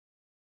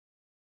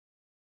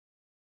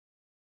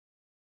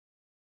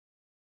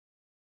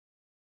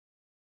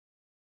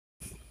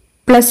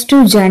+2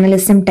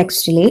 journalism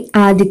ടെക്സ്റ്റിലെ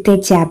ആദ്യത്തെ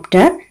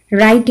chapter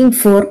writing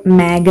for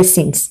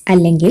magazines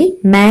അല്ലെങ്കിൽ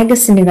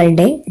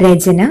മാഗസിനുകളുടെ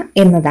രചന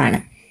എന്നതാണ്.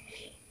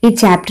 ഈ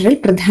ചാപ്റ്ററിൽ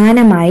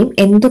പ്രധാനമായും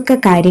എന്തൊക്കെ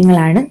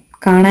കാര്യങ്ങളാണ്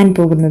കാണാൻ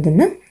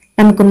പോകുന്നതെന്ന്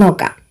നമുക്ക്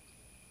നോക്കാം.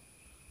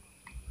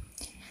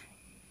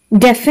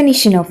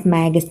 ഡെഫിനിഷൻ ഓഫ്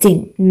മാഗസിൻ,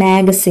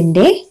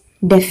 മാഗസിന്റെ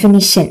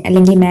ഡെഫിനിഷൻ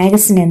അല്ലെങ്കിൽ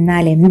മാഗസിൻ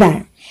എന്നാൽ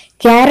എന്താണ്?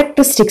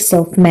 ക്യാരക്ടറിസ്റ്റിക്സ്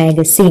ഓഫ്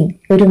മാഗസിൻ,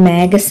 ഒരു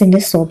മാഗസിന്റെ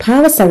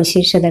സ്വഭാവ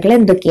സവിശേഷതകൾ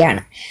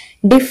എന്തൊക്കെയാണ്?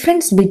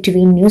 Difference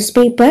between news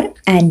paper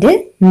and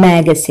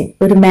magazine,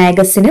 ഒരു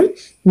മാഗസിനും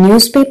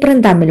ന്യൂസ് പേപ്പറും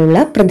തമ്മിലുള്ള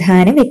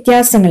പ്രധാന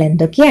വ്യത്യാസങ്ങൾ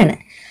എന്തൊക്കെയാണ്?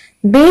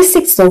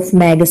 ബേസിക്സ് ഓഫ്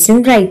മാഗസിൻ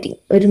റൈറ്റിംഗ്,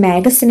 ഒരു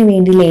മാഗസിന്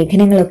വേണ്ടി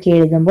ലേഖനങ്ങളൊക്കെ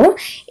എഴുതുമ്പോൾ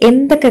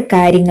എന്തൊക്കെ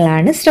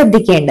കാര്യങ്ങളാണ്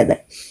ശ്രദ്ധിക്കേണ്ടത്?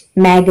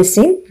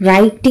 മാഗസിൻ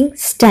റൈറ്റിംഗ്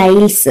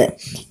സ്റ്റൈൽസ്,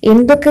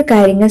 എന്തൊക്കെ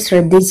കാര്യങ്ങൾ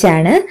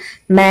ശ്രദ്ധിച്ചാണ്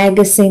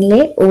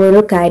മാഗസിനിലെ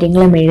ഓരോ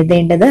കാര്യങ്ങളും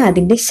എഴുതേണ്ടത്,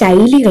 അതിന്റെ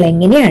ശൈലികൾ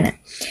എങ്ങനെയാണ്?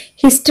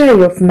 ഹിസ്റ്ററി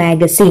ഓഫ്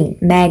മാഗസിൻ,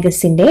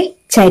 മാഗസിന്റെ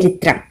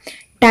ചരിത്രം.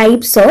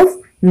 ടൈപ്സ് ഓഫ്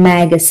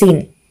മാഗസിൻ,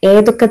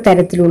 ഏതൊക്കെ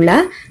തരത്തിലുള്ള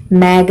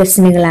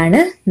മാഗസിനുകളാണ്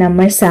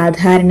നമ്മൾ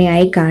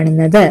സാധാരണയായി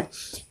കാണുന്നത്?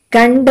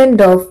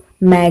 കണ്ടന്റ് ഓഫ്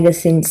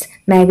മാഗസിൻസ്,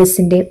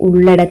 മാഗസിന്റെ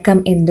ഉള്ളടക്കം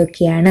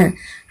എന്തൊക്കെയാണ്?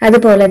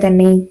 അതുപോലെ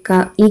തന്നെ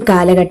ഈ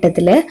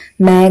കാലഘട്ടത്തില്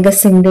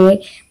മാഗസിന്റെ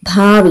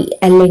ഭാവി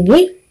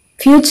അല്ലെങ്കിൽ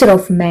ഫ്യൂച്ചർ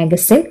ഓഫ്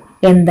മാഗസിൻ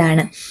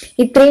എന്താണ്?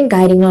 ഇത്രയും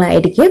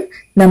കാര്യങ്ങളായിരിക്കും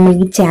നമ്മൾ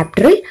ഈ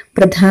ചാപ്റ്ററിൽ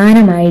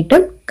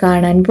പ്രധാനമായിട്ടും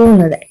കാണാൻ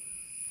പോകുന്നത്.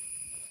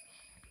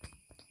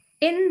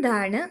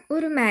 എന്താണ്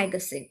ഒരു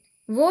magazine?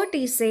 What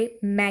is A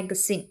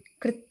magazine?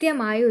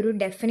 കൃത്യമായ ഒരു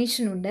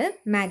ഡെഫിനിഷൻ ഉണ്ട്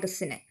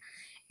മാഗസിന്.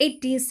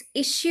 It is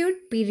issued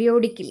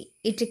periodically.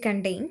 It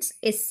contains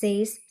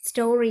essays,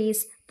 stories,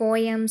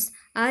 poems,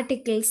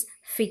 articles,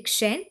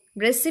 fiction,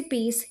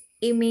 recipes,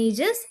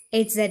 images,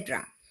 etc.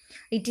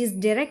 It is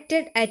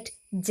directed at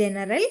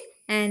general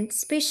and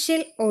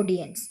special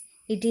audience.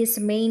 It is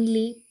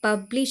mainly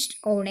published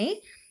on a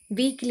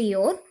weekly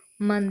or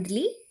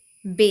monthly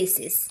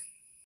basis.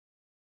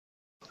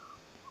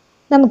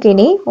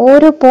 നമുക്കിനി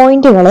ഓരോ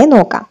പോയിന്റുകളെ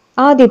നോക്കാം.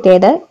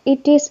 ആദ്യത്തേത്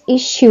it is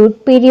issued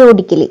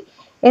periodically.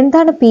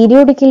 എന്താണ്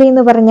periodically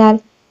എന്ന് പറഞ്ഞാൽ?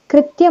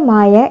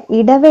 കൃത്യമായ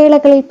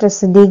ഇടവേളകളിൽ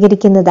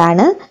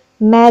പ്രസിദ്ധീകരിക്കുന്നതാണ്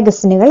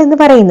മാഗസിനുകൾ എന്ന്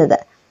പറയുന്നത്.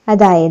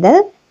 അതായത്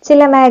ചില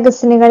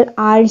മാഗസിനുകൾ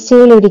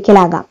ആഴ്ചയിൽ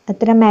ഒരിക്കലാകാം.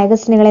 അത്തരം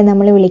മാഗസിനുകളെ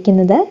നമ്മൾ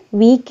വിളിക്കുന്നത്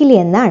വീക്കിലി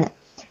എന്നാണ്.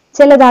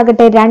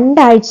 ചിലതാകട്ടെ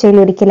 2 ആഴ്ചയിൽ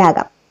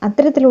ഒരിക്കലാകാം.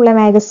 അത്തരത്തിലുള്ള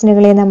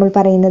മാഗസിനുകളെ നമ്മൾ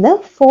പറയുന്നത്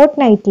ഫോർട്ട്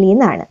നൈറ്റ്ലി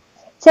എന്നാണ്.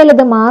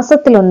 ചിലത്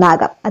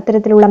മാസത്തിലൊന്നാകാം.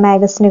 അത്തരത്തിലുള്ള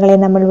മാഗസിനുകളെ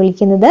നമ്മൾ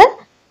വിളിക്കുന്നത്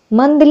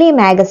മന്ത്ലി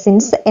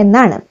മാഗസിൻസ്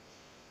എന്നാണ്.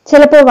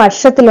 ചിലപ്പോൾ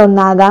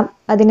വർഷത്തിലൊന്നാകാം,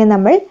 അതിനെ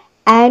നമ്മൾ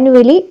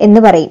ആനുവലി എന്ന്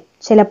പറയും.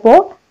 ചിലപ്പോൾ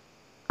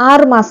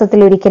 6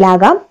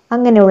 മാസത്തിലൊരിക്കലാകാം,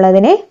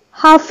 അങ്ങനെയുള്ളതിനെ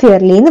ഹാഫ്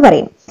ഇയർലി എന്ന്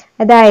പറയും.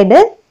 അതായത്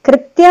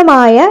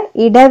കൃത്യമായ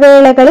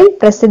ഇടവേളകളിൽ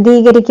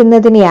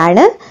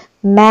പ്രസിദ്ധീകരിക്കുന്നതിനെയാണ്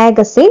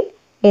മാഗസിൻ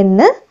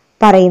എന്ന്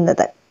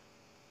പറയുന്നത്.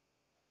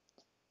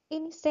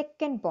 ഇനി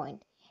second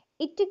point,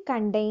 it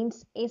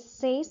contains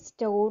essays,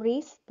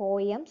 stories,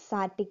 poems,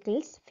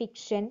 articles,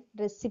 fiction,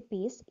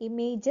 recipes,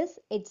 images,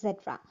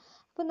 et cetera.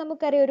 അപ്പോൾ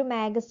നമുക്കറിയാം, ഒരു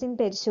മാഗസിൻ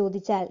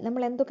പരിശോധിച്ചാൽ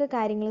നമ്മൾ എന്തൊക്കെ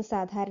കാര്യങ്ങൾ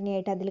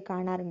സാധാരണയായിട്ട് അതിൽ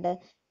കാണാറുണ്ട്?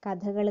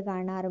 കഥകൾ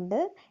കാണാറുണ്ട്,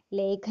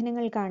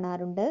 ലേഖനങ്ങൾ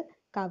കാണാറുണ്ട്,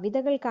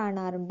 കവിതകൾ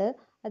കാണാറുണ്ട്,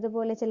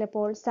 അതുപോലെ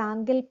ചിലപ്പോൾ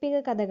സാങ്കല്പിക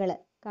കഥകൾ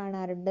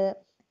കാണാറുണ്ട്,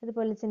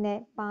 അതുപോലെ തന്നെ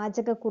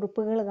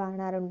പാചകക്കുറിപ്പുകൾ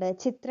കാണാറുണ്ട്,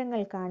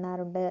 ചിത്രങ്ങൾ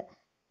കാണാറുണ്ട്,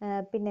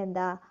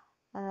 പിന്നെന്താ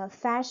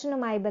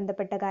ഫാഷനുമായി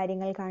ബന്ധപ്പെട്ട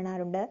കാര്യങ്ങൾ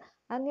കാണാറുണ്ട്.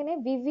 അങ്ങനെ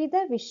വിവിധ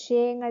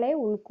വിഷയങ്ങളെ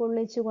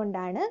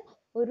ഉൾക്കൊള്ളിച്ചുകൊണ്ടാണ്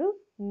ഒരു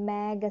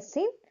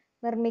മാഗസിൻ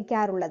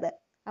നിർമ്മിക്കാറുള്ളത്.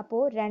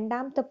 അപ്പോൾ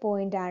രണ്ടാമത്തെ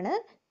പോയിന്റ് ആണ്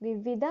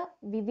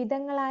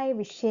വിവിധങ്ങളായ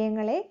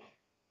വിഷയങ്ങളെ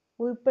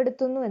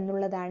ഉൾപ്പെടുത്തുന്നു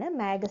എന്നുള്ളതാണ്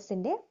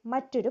മാഗസിന്റെ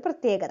മറ്റൊരു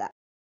പ്രത്യേകത.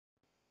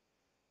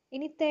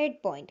 ഇനി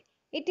third point,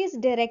 it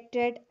is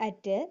directed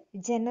at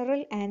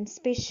general and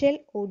special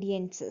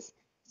audiences.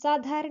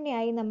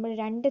 സാധാരണയായി നമ്മൾ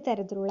 2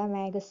 തരത്തിലുള്ള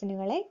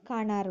മാഗസിനുകളെ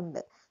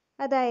കാണാറുണ്ട്.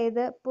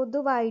 അതായത്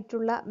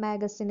പൊതുവായിട്ടുള്ള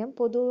മാഗസിനും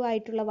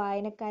പൊതുവായിട്ടുള്ള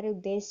വായനക്കാരെ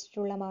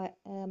ഉദ്ദേശിച്ചിട്ടുള്ള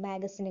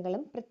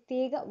മാഗസിനുകളും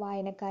പ്രത്യേക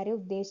വായനക്കാരെ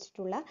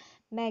ഉദ്ദേശിച്ചിട്ടുള്ള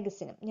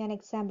മാഗസിനും. ഞാൻ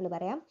എക്സാമ്പിൾ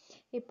പറയാം.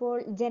 ഇപ്പോൾ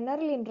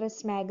ജനറൽ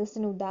ഇൻട്രസ്റ്റ്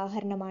മാഗസിൻ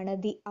ഉദാഹരണമാണ്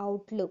ദി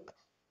ഔട്ട്ലുക്ക്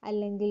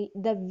അല്ലെങ്കിൽ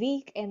ദ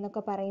വീക്ക്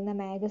എന്നൊക്കെ പറയുന്ന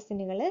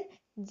മാഗസിനുകൾ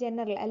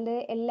ജനറൽ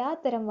അല്ലെങ്കിൽ എല്ലാ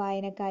തരം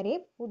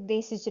വായനക്കാരെയും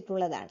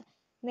ഉദ്ദേശിച്ചിട്ടുള്ളതാണ്.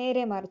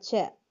 നേരെ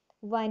മറിച്ച്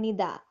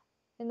വനിത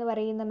എന്ന്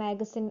പറയുന്ന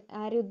മാഗസിൻ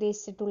ആരെ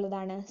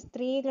ഉദ്ദേശിച്ചിട്ടുള്ളതാണ്?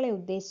 സ്ത്രീകളെ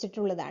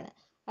ഉദ്ദേശിച്ചിട്ടുള്ളതാണ്.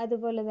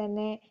 അതുപോലെ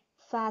തന്നെ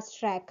ഫാസ്റ്റ്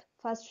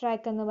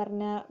ട്രാക്ക് എന്ന്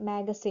പറഞ്ഞ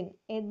മാഗസിൻ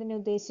ഏതിനെ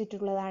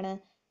ഉദ്ദേശിച്ചിട്ടുള്ളതാണ്?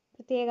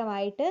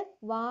 പ്രത്യേകമായിട്ട്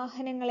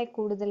വാഹനങ്ങളെ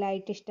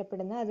കൂടുതലായിട്ട്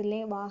ഇഷ്ടപ്പെടുന്ന, അതിലെ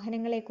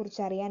വാഹനങ്ങളെ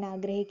കുറിച്ച് അറിയാൻ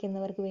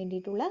ആഗ്രഹിക്കുന്നവർക്ക്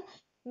വേണ്ടിയിട്ടുള്ള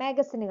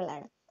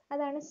മാഗസിനുകളാണ്.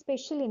 അതാണ്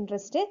സ്പെഷ്യൽ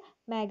ഇൻട്രസ്റ്റ്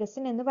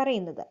മാഗസിൻ എന്ന്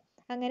പറയുന്നത്.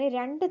 അങ്ങനെ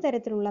 2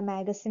 തരത്തിലുള്ള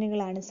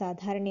മാഗസിനുകളാണ്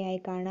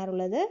സാധാരണയായി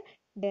കാണാറുള്ളത്.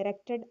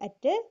 Directed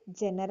at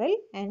general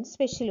and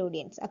special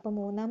audience. അപ്പോൾ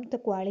മൂന്നാമത്തെ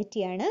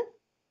ക്വാളിറ്റിയാണ്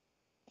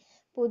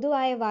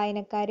പൊതുവായ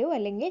വായനക്കാരോ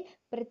അല്ലെങ്കിൽ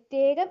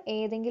പ്രത്യേകം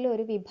ഏതെങ്കിലും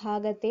ഒരു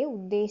വിഭാഗത്തെ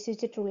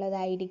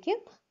ഉദ്ദേശിച്ചിട്ടുള്ളതായിരിക്കും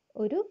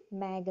ഒരു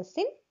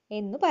മാഗസിൻ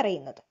എന്ന്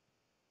പറയുന്നത്.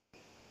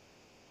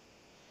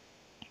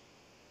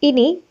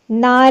 ഇനി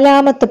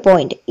നാലാമത്തെ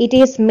point, it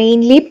is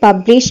mainly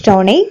published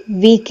on A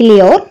weekly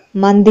or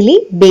monthly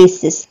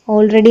basis.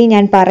 Already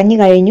ഞാൻ പറഞ്ഞു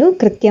കഴിഞ്ഞു,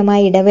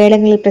 കൃത്യമായ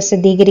ഇടവേളകളിൽ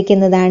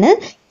പ്രസിദ്ധീകരിക്കുന്നതാണ്.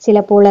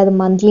 ചിലപ്പോൾ അത്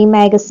മന്ത്ലി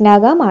മാഗസിൻ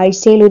ആകാം,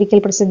 ആഴ്ചയിൽ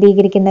ഒരിക്കൽ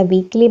പ്രസിദ്ധീകരിക്കുന്ന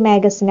വീക്ക്ലി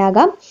മാഗസിൻ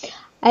ആകാം,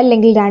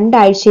 അല്ലെങ്കിൽ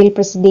 2 ആഴ്ചയിൽ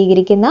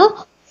പ്രസിദ്ധീകരിക്കുന്ന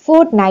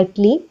ഫോർട്ട്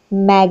നൈറ്റ്ലി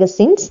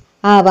മാഗസിൻസ്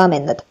ആവാം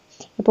എന്നത്.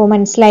 ഇപ്പോൾ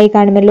മനസ്സിലായി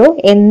കാണുമല്ലോ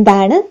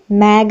എന്താണ്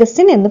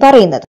മാഗസിൻ എന്ന്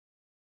പറയുന്നത്.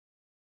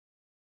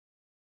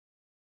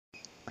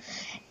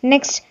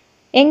 നെക്സ്റ്റ്,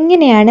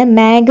 എങ്ങനെയാണ്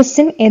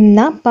മാഗസിൻ എന്ന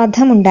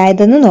പദം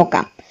ഉണ്ടായതെന്ന്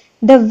നോക്കാം.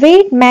 The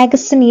word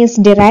magazine is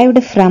derived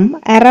from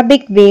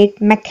Arabic word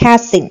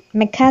makasin.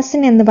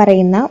 മക്കാസിൻ എന്ന്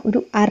പറയുന്ന ഒരു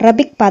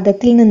അറബിക്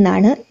പദത്തിൽ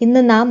നിന്നാണ്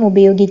ഇന്ന് നാം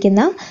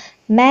ഉപയോഗിക്കുന്ന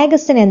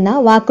മാഗസിൻ എന്ന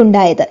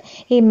വാക്കുണ്ടായത്.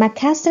 ഈ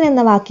മക്കാസിൻ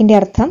എന്ന വാക്കിന്റെ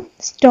അർത്ഥം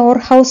സ്റ്റോർ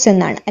ഹൗസ്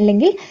എന്നാണ്,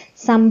 അല്ലെങ്കിൽ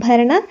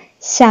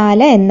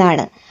സംഭരണശാല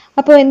എന്നാണ്.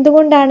 അപ്പോൾ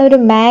എന്തുകൊണ്ടാണ് ഒരു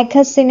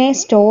മാഗസിനെ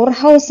സ്റ്റോർ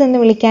ഹൗസ് എന്ന്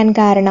വിളിക്കാൻ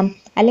കാരണം,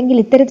 അല്ലെങ്കിൽ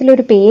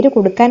ഇത്തരത്തിലൊരു പേര്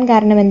കൊടുക്കാൻ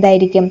കാരണം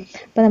എന്തായിരിക്കും?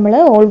 അപ്പോൾ നമ്മൾ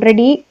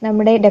ഓൾറെഡി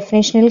നമ്മുടെ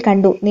ഡെഫിനേഷനിൽ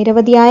കണ്ടു,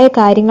 നിരവധിയായ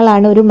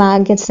കാര്യങ്ങളാണ് ഒരു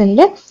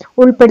മാഗസിനിൽ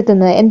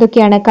ഉൾപ്പെടുത്തുന്നത്.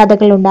 എന്തൊക്കെയാണ്?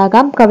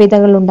 കഥകളുണ്ടാകാം,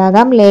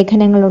 കവിതകളുണ്ടാകാം,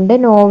 ലേഖനങ്ങളുണ്ട്,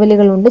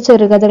 നോവലുകളുണ്ട്,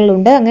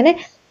 ചെറുകഥകളുണ്ട്, അങ്ങനെ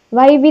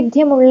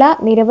വൈവിധ്യമുള്ള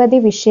നിരവധി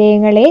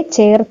വിഷയങ്ങളെ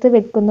ചേർത്ത്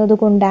വെക്കുന്നത്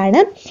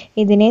കൊണ്ടാണ്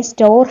ഇതിനെ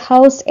സ്റ്റോർ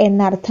ഹൗസ്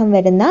എന്നർത്ഥം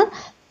വരുന്ന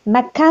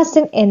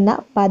മക്കാസിൻ എന്ന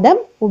പദം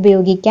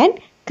ഉപയോഗിക്കാൻ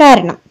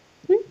കാരണം.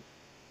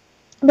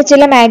 അപ്പൊ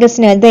ചില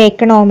മാഗസിനുകൾ, the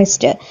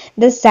economist,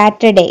 the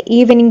Saturday,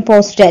 evening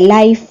post,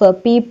 life,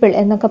 people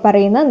എന്നൊക്കെ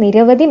പറയുന്ന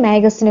നിരവധി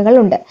മാഗസിനുകൾ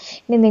ഉണ്ട്.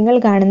 ഇനി നിങ്ങൾ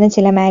കാണുന്ന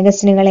ചില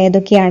മാഗസിനുകൾ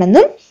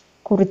ഏതൊക്കെയാണെന്നും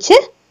കുറിച്ച്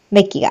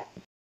വെക്കുക.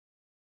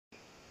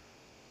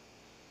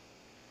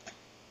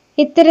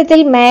 ഇത്തരത്തിൽ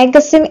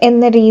മാഗസിൻ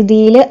എന്ന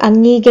രീതിയിൽ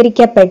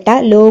അംഗീകരിക്കപ്പെട്ട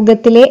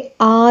ലോകത്തിലെ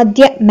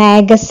ആദ്യ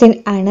മാഗസിൻ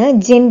ആണ്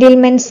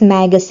ജെന്റിൽമെൻസ്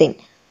മാഗസിൻ.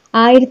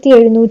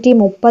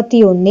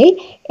 1731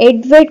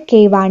 എഡ്വേർഡ്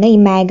കേവ് ആണ് ഈ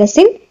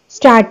മാഗസിൻ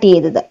സ്റ്റാർട്ട്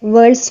ചെയ്തത്.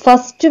 വേൾഡ്സ്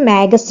ഫസ്റ്റ്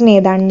മാഗസിൻ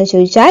ഏതാണെന്ന്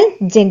ചോദിച്ചാൽ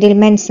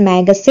gentlemen's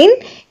magazine.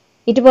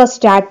 It was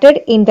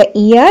started in the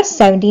year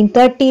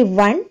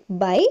 1731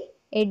 by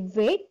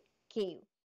Edward cave.